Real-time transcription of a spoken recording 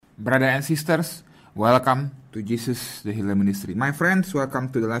Brothers and sisters, welcome to Jesus the Healer Ministry. My friends, welcome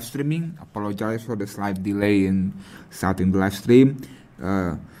to the live streaming. Apologize for the slight delay in starting the live stream.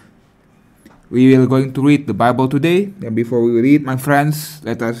 We will going to read the Bible today. And before we read, my friends,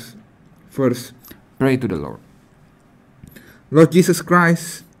 let us first pray to the Lord. Lord Jesus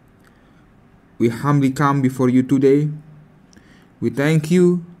Christ, we humbly come before you today. We thank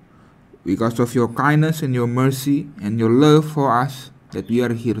you because of your kindness and your mercy and your love for us that we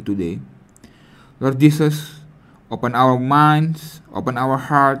are here today. Lord Jesus, open our minds, open our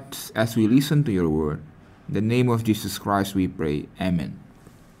hearts as we listen to your word. In the name of Jesus Christ we pray. Amen.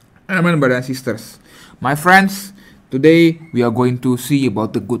 Amen, brothers and sisters. My friends, today we are going to see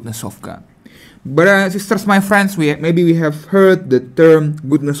about the goodness of God. Brothers and sisters, my friends, maybe we have heard the term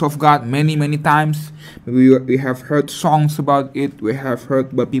goodness of God many times. Maybe we have heard songs about it. We have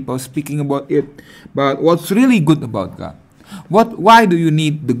heard about people speaking about it. But what's really good about God? Why do you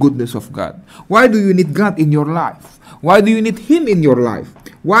need the goodness of God? Why do you need God in your life? Why do you need Him in your life?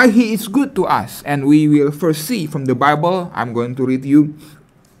 Why He is good to us? And we will first see from the Bible. I'm going to read you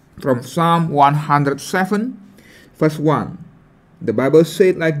from Psalm 107, verse 1. The Bible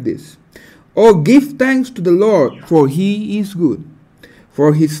says like this: "Oh, give thanks to the Lord, for He is good,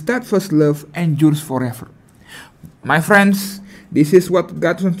 for His steadfast love endures forever." My friends, this is what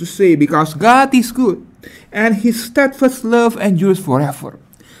God wants to say, because God is good, and His steadfast love endures forever.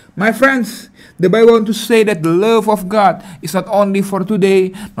 My friends, the Bible wants to say that the love of God is not only for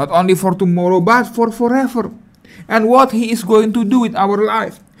today, not only for tomorrow, but for forever. And what He is going to do with our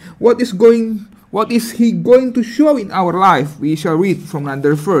life, what is He going to show in our life, we shall read from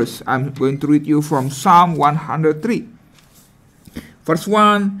another verse. I'm going to read you from Psalm 103, verse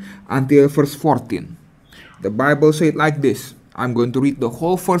 1 until verse 14. The Bible says like this. I'm going to read the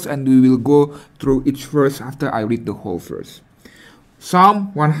whole verse and we will go through each verse after I read the whole verse.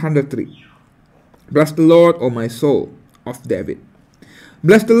 Psalm 103. Bless the Lord, O my soul, of David.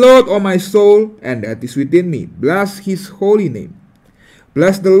 Bless the Lord, O my soul, and that is within me. Bless His holy name.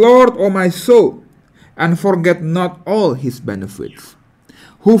 Bless the Lord, O my soul, and forget not all His benefits,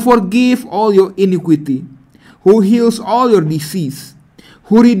 who forgive all your iniquity, who heals all your disease,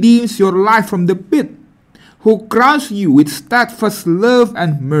 who redeems your life from the pit, who crowns you with steadfast love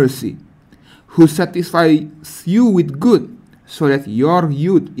and mercy, who satisfies you with good, so that your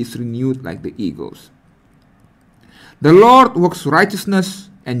youth is renewed like the eagles. The Lord works righteousness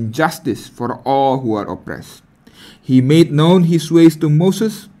and justice for all who are oppressed. He made known His ways to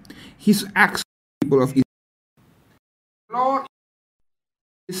Moses, His acts to the people of Israel. The Lord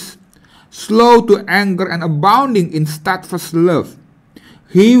is slow to anger and abounding in steadfast love.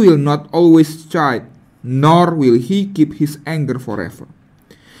 He will not always chide, nor will He keep His anger forever.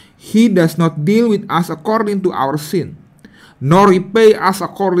 He does not deal with us according to our sin, nor repay us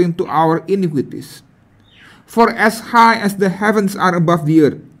according to our iniquities. For as high as the heavens are above the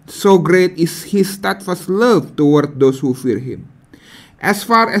earth, so great is His steadfast love toward those who fear Him. As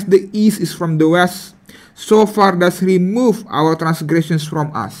far as the east is from the west, so far does He remove our transgressions from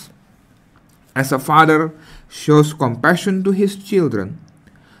us. As a father shows compassion to his children,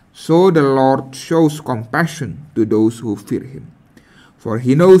 so the Lord shows compassion to those who fear Him. For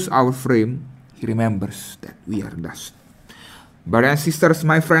He knows our frame, He remembers that we are dust. Brothers and sisters,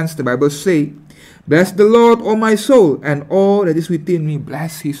 my friends, the Bible says, "Bless the Lord, O my soul, and all that is within me,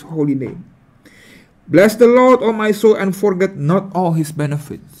 bless His holy name. Bless the Lord, O my soul, and forget not all His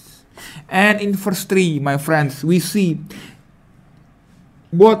benefits." And in verse 3, my friends, we see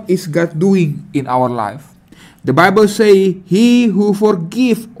what is God doing in our life. The Bible says, "He who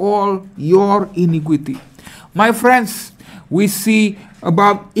forgives all your iniquity." My friends, we see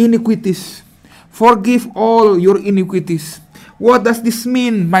about iniquities. Forgive all your iniquities. What does this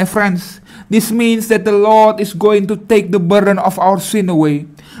mean, my friends? This means that the Lord is going to take the burden of our sin away.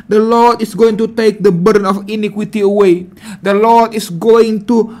 The Lord is going to take the burden of iniquity away. The Lord is going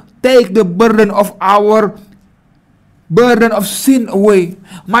to take the burden of our sin away.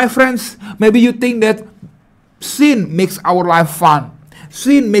 My friends, maybe you think that sin makes our life fun.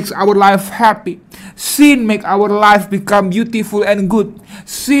 Sin makes our life happy. Sin makes our life become beautiful and good.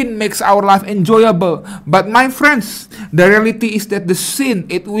 Sin makes our life enjoyable. But my friends, the reality is that the sin,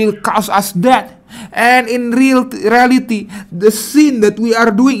 it will cause us death. And in reality, the sin that we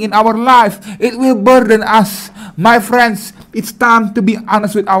are doing in our life, it will burden us. My friends, It's time to be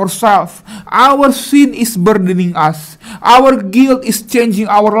honest with ourselves. Our sin is burdening us. Our guilt is changing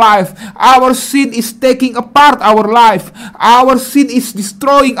our life. Our sin is taking apart our life. Our sin is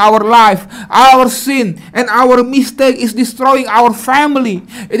destroying our life. Our sin and our mistake is destroying our family.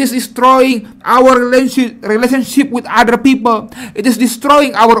 It is destroying our relationship with other people. It is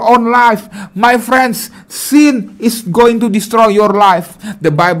destroying our own life. My friends, sin is going to destroy your life.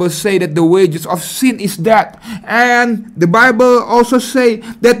 The Bible says that the wages of sin is death. And the Bible also say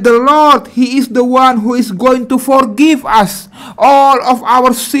that the Lord, He is the one who is going to forgive us all of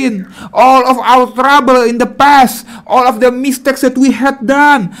our sin, all of our trouble in the past, all of the mistakes that we had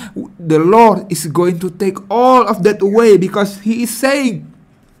done. The Lord is going to take all of that away, because He is saying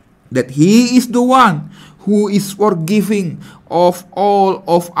that He is the one who is forgiving of all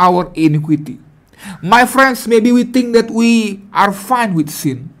of our iniquity. My friends, maybe we think that we are fine with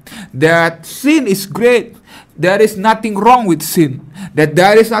sin, that sin is great, there is nothing wrong with sin, that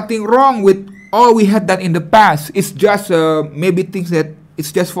there is nothing wrong with all we had done in the past. It's just maybe things that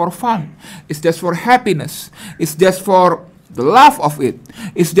it's just for fun, it's just for happiness, it's just for the love of it,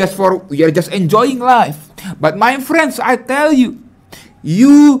 it's just for, you're just enjoying life. But my friends, I tell you,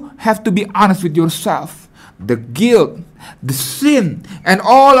 you have to be honest with yourself. The guilt, the sin, and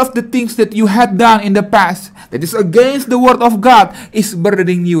all of the things that you had done in the past that is against the word of God is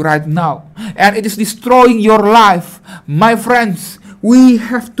burdening you right now, and it is destroying your life. My friends, we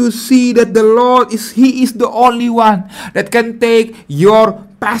have to see that the Lord is, He is the only one that can take your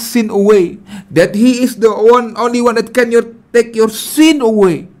past sin away, that He is the only one that can take your sin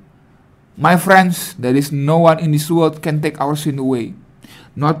away. My friends, there is no one in this world can take our sin away.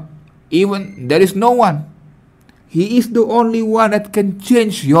 Not even, there is no one. He is the only one that can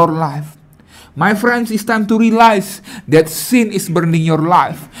change your life. My friends, it's time to realize that sin is burning your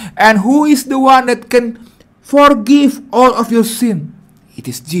life. And who is the one that can forgive all of your sin? It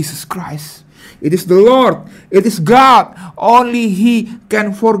is Jesus Christ. It is the Lord. It is God. Only He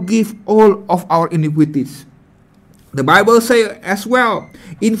can forgive all of our iniquities. The Bible says as well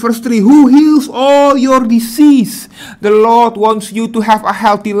in verse 3, who heals all your disease. The Lord wants you to have a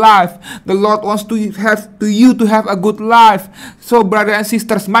healthy life. The Lord wants you to have a good life. So brothers and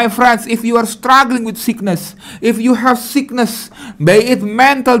sisters, my friends, if you are struggling with sickness, if you have sickness, be it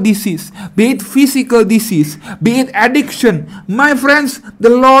mental disease, be it physical disease, be it addiction, my friends, the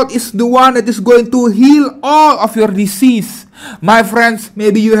Lord is the one that is going to heal all of your disease. My friends,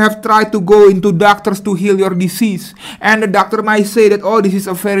 maybe you have tried to go into doctors to heal your disease, and the doctor might say that, oh, this is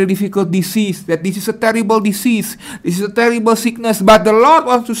a very difficult disease, that this is a terrible disease, this is a terrible sickness. But the Lord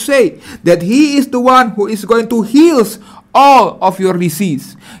wants to say that He is the one who is going to heal all of your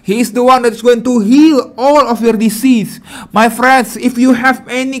disease. He is the one that is going to heal all of your disease. My friends, if you have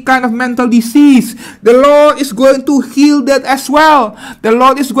any kind of mental disease, the Lord is going to heal that as well. The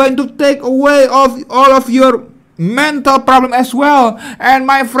Lord is going to take away all of your mental problem as well. And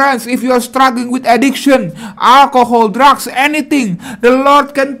my friends, if you are struggling with addiction, alcohol, drugs, anything, the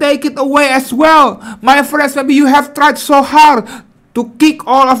Lord can take it away as well. My friends, maybe you have tried so hard to kick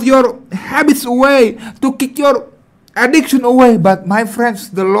all of your habits away, to kick your addiction away, but my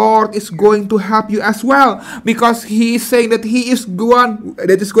friends, the Lord is going to help you as well, because He is saying that He is the one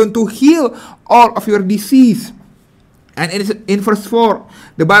that is going to heal all of your disease. And in verse 4,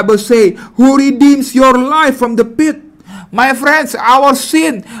 the Bible says, who redeems your life from the pit. My friends, our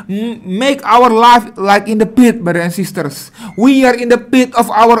sin make our life like in the pit, brothers and sisters. We are in the pit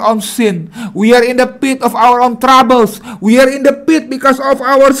of our own sin. We are in the pit of our own troubles. We are in the pit because of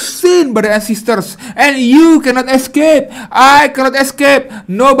our sin, brothers and sisters. And you cannot escape. I cannot escape.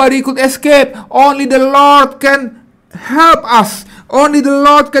 Nobody could escape. Only the Lord can help us. Only the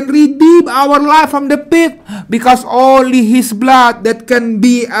Lord can redeem our life from the pit, because only His blood that can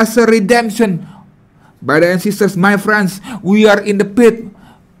be as a redemption. Brothers and sisters, my friends, we are in the pit.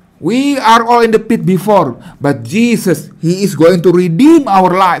 We are all in the pit before, but Jesus, He is going to redeem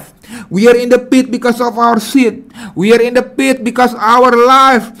our life. We are in the pit because of our sin. We are in the pit because our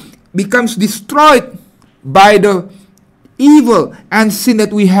life becomes destroyed by the evil and sin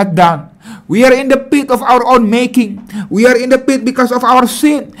that we had done. We are in the pit of our own making. We are in the pit because of our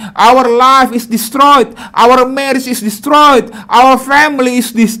sin. Our life is destroyed. Our marriage is destroyed. Our family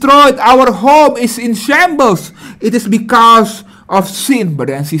is destroyed. Our home is in shambles. It is because of sin,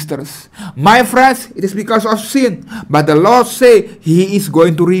 brothers and sisters. My friends, it is because of sin. But the Lord say He is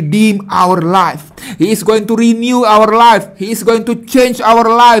going to redeem our life. He is going to renew our life. He is going to change our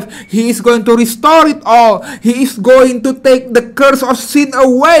life. He is going to restore it all. He is going to take the curse of sin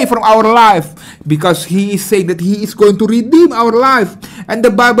away from our life. Because He is saying that He is going to redeem our life. And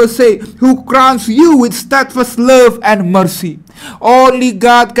the Bible say, who crowns you with steadfast love and mercy. Only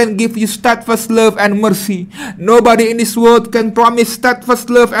God can give you steadfast love and mercy. Nobody in this world can promise steadfast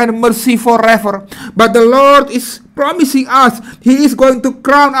love and mercy forever. But the Lord is promising us, He is going to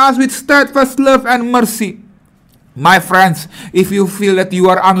crown us with steadfast love and mercy. My friends, if you feel that you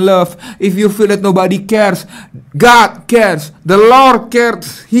are unloved, if you feel that nobody cares, God cares, the Lord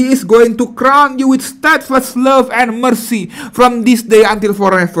cares. He is going to crown you with steadfast love and mercy from this day until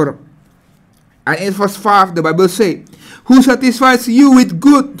forever. And in verse 5, the Bible says, who satisfies you with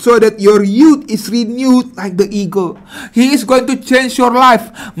good so that your youth is renewed like the eagle. He is going to change your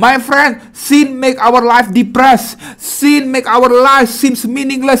life. My friend, sin make our life depressed. Sin make our life seems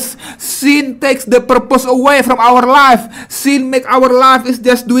meaningless. Sin takes the purpose away from our life. Sin make our life is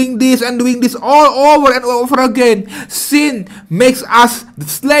just doing this all over and over again. Sin makes us the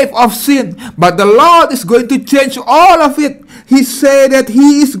slave of sin. But the Lord is going to change all of it. He said that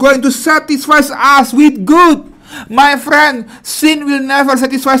He is going to satisfy us with good. My friend, sin will never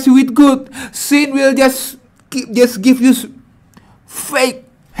satisfy you with good. Sin will just give you fake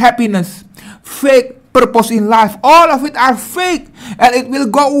happiness, fake purpose in life. All of it are fake and it will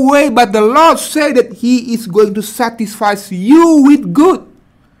go away. But the Lord said that He is going to satisfy you with good.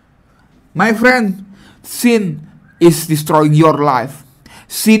 My friend, sin is destroying your life.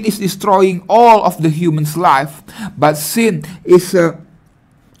 Sin is destroying all of the human's life. But sin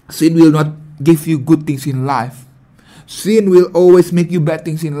will not give you good things in life. Sin will always make you bad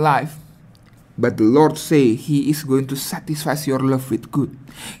things in life. But the Lord say He is going to satisfy your love with good.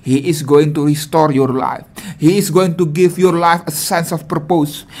 He is going to restore your life. He is going to give your life a sense of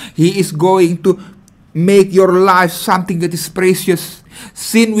purpose. He is going to make your life something that is precious.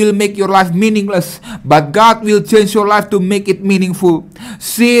 Sin will make your life meaningless, but God will change your life to make it meaningful.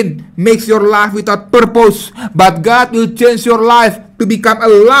 Sin makes your life without purpose, but God will change your life to become a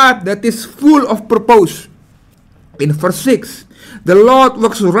life that is full of purpose. In verse 6, the Lord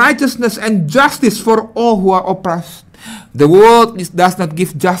works righteousness and justice for all who are oppressed. The world does not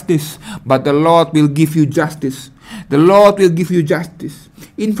give justice, but the Lord will give you justice. The Lord will give you justice.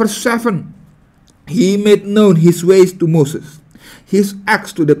 In verse 7, He made known His ways to Moses, His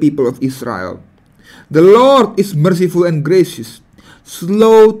acts to the people of Israel. The Lord is merciful and gracious,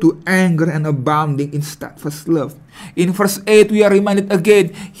 slow to anger and abounding in steadfast love. In verse 8, we are reminded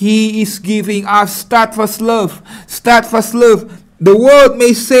again, He is giving us steadfast love. Steadfast love. The world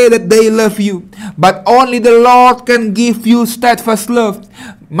may say that they love you, but only the Lord can give you steadfast love.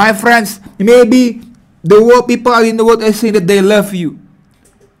 My friends, maybe the world people in the world are saying that they love you.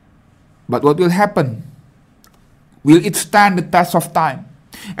 But what will happen? Will it stand the test of time?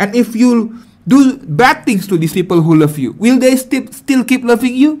 And if you do bad things to these people who love you, will they still keep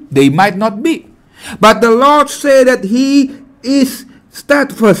loving you? They might not be. But the Lord said that He is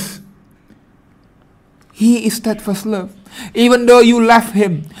steadfast. He is steadfast love. Even though you love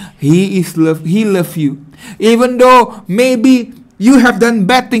Him, He is love. He loves you. Even though maybe you have done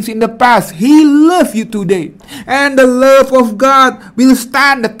bad things in the past, He loves you today. And the love of God will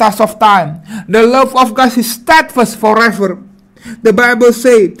stand the test of time. The love of God is steadfast forever. The Bible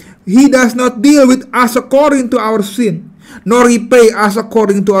says, He does not deal with us according to our sin, nor repay us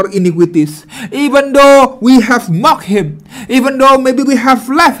according to our iniquities. Even though we have mocked Him, even though maybe we have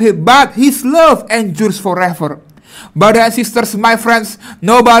left Him, but His love endures forever. Brothers and sisters, my friends,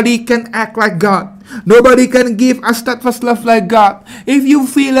 nobody can act like God. Nobody can give a steadfast love like God. If you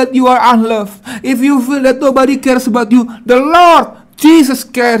feel that you are unloved, if you feel that nobody cares about you, the Lord Jesus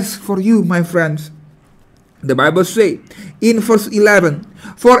cares for you, my friends. The Bible says in verse 11,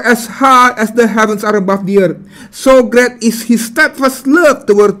 for as high as the heavens are above the earth, so great is His steadfast love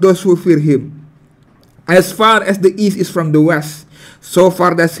toward those who fear Him. As far as the east is from the west, so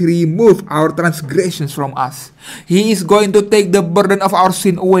far does He remove our transgressions from us. He is going to take the burden of our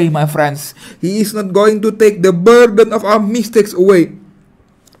sin away, my friends. He is not going to take the burden of our mistakes away.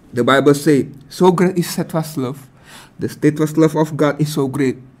 The Bible says, so great is steadfast love. The steadfast love of God is so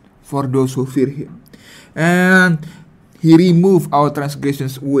great for those who fear Him. And He removed our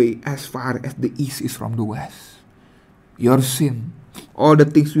transgressions away as far as the east is from the west. Your sin, all the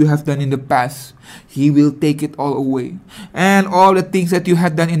things you have done in the past, He will take it all away. And all the things that you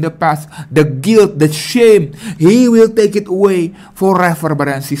had done in the past, the guilt, the shame, He will take it away forever,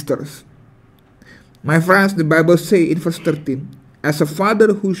 brothers and sisters. My friends, the Bible says in verse 13, As a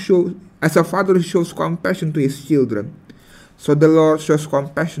father who shows compassion to his children, so the Lord shows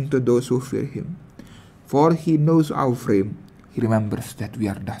compassion to those who fear him. For he knows our frame. He remembers that we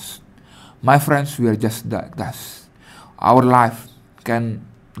are dust. My friends, we are just dust. Our life can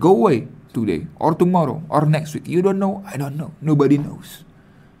go away today or tomorrow or next week. You don't know, I don't know. Nobody knows.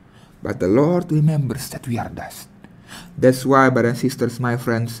 But the Lord remembers that we are dust. That's why, brothers and sisters, my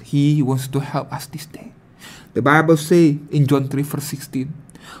friends, he wants to help us this day. The Bible says in John 3 verse 16,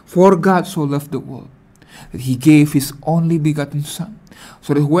 for God so loved the world that he gave his only begotten Son,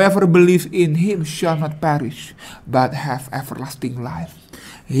 so that whoever believes in him shall not perish, but have everlasting life.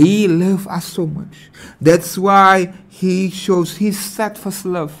 He loved us so much. That's why he shows his steadfast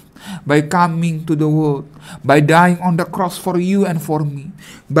love by coming to the world, by dying on the cross for you and for me.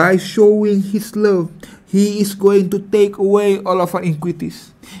 By showing his love, he is going to take away all of our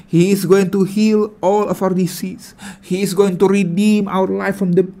iniquities. He is going to heal all of our disease. He is going to redeem our life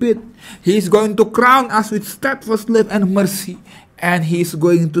from the pit. He is going to crown us with steadfast love and mercy. And he is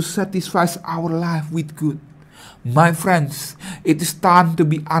going to satisfy our life with good. My friends, it is time to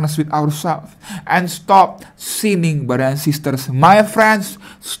be honest with ourselves and stop sinning, brothers and sisters. My friends,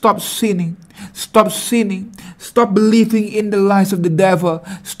 stop sinning. Stop sinning. Stop believing in the lies of the devil.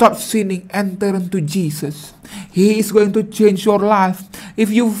 Stop sinning and turn to Jesus. He is going to change your life.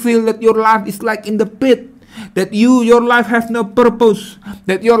 If you feel that your life is like in the pit, that your life has no purpose,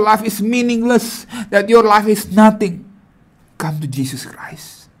 that your life is meaningless, that your life is nothing, come to Jesus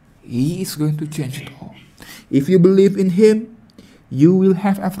Christ. He is going to change it all. If you believe in him, you will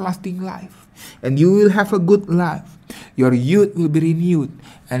have everlasting life. And you will have a good life. Your youth will be renewed.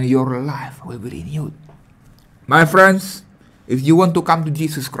 And your life will be renewed. My friends, if you want to come to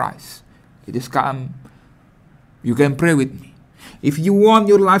Jesus Christ, it is come. You can pray with me. If you want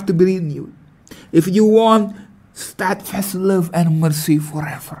your life to be renewed, if you want steadfast love and mercy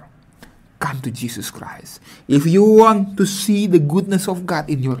forever, come to Jesus Christ. If you want to see the goodness of God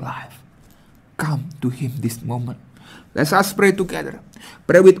in your life, come to him this moment. Let us pray together.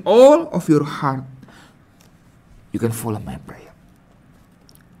 Pray with all of your heart. You can follow my prayer.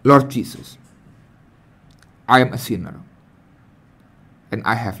 Lord Jesus, I am a sinner and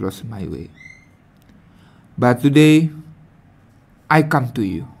I have lost my way. But today, I come to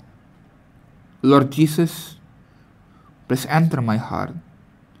you. Lord Jesus, please enter my heart.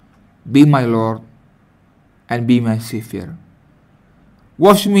 Be my Lord and be my Savior.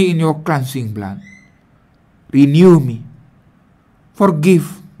 Wash me in your cleansing blood. Renew me.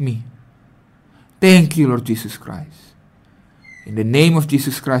 Forgive me. Thank you, Lord Jesus Christ. In the name of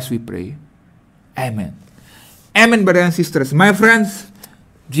Jesus Christ we pray. Amen. Amen, brothers and sisters. My friends,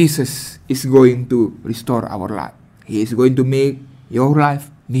 Jesus is going to restore our life. He is going to make your life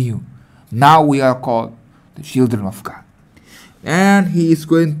new. Now we are called the children of God. And he is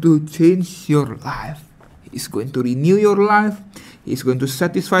going to change your life. He is going to renew your life. He is going to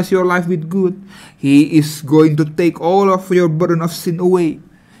satisfy your life with good. He is going to take all of your burden of sin away.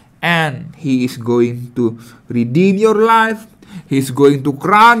 And he is going to redeem your life. He is going to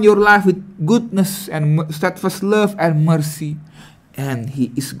crown your life with goodness and steadfast love and mercy. And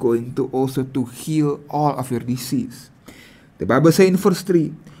he is going to also to heal all of your disease. The Bible says in verse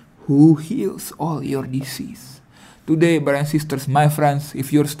 3, who heals all your disease. Today, brothers and sisters, my friends,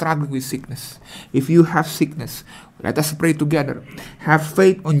 if you're struggling with sickness, if you have sickness, let us pray together. Have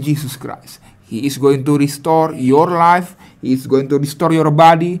faith on Jesus Christ. He is going to restore your life. He is going to restore your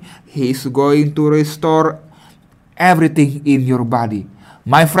body. He is going to restore everything in your body.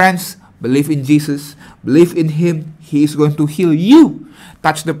 My friends, believe in Jesus. Believe in him. He is going to heal you.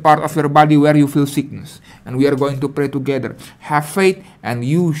 Touch the part of your body where you feel sickness. And we are going to pray together. Have faith and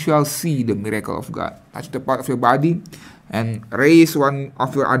you shall see the miracle of God. Touch the part of your body and raise one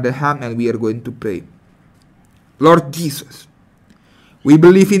of your other hand and we are going to pray. Lord Jesus, we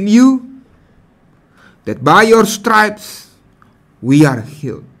believe in you that by your stripes we are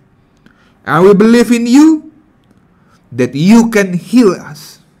healed. And we believe in you that you can heal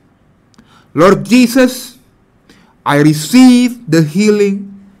us. Lord Jesus, I receive the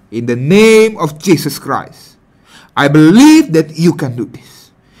healing in the name of Jesus Christ. I believe that you can do this.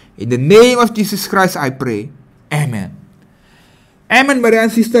 In the name of Jesus Christ I pray. Amen. Amen, brothers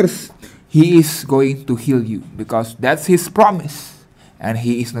and sisters. He is going to heal you because that's his promise. And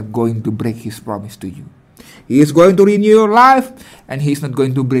he is not going to break his promise to you. He is going to renew your life and he is not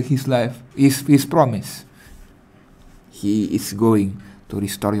going to break his promise. He is going to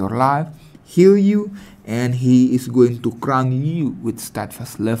restore your life, heal you, and he is going to crown you with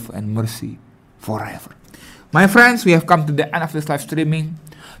steadfast love and mercy forever. My friends, we have come to the end of this live streaming.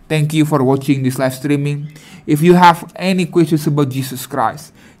 Thank you for watching this live streaming. If you have any questions about Jesus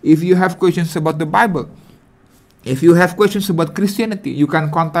Christ, if you have questions about the Bible, if you have questions about Christianity, you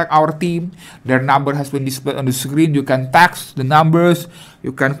can contact our team. Their number has been displayed on the screen. You can text the numbers.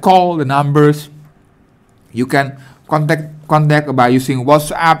 You can call the numbers. You can contact by using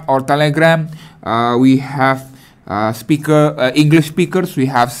WhatsApp or Telegram. We have English speakers. We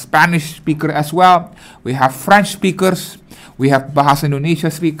have Spanish speakers as well. We have French speakers. We have Bahasa Indonesia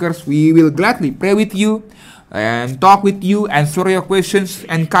speakers. We will gladly pray with you and talk with you, answer your questions,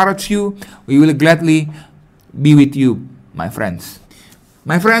 encourage you. We will gladly be with you, my friends.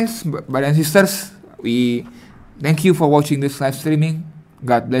 My friends, brothers and sisters, we thank you for watching this live streaming.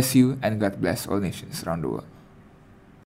 God bless you and God bless all nations around the world.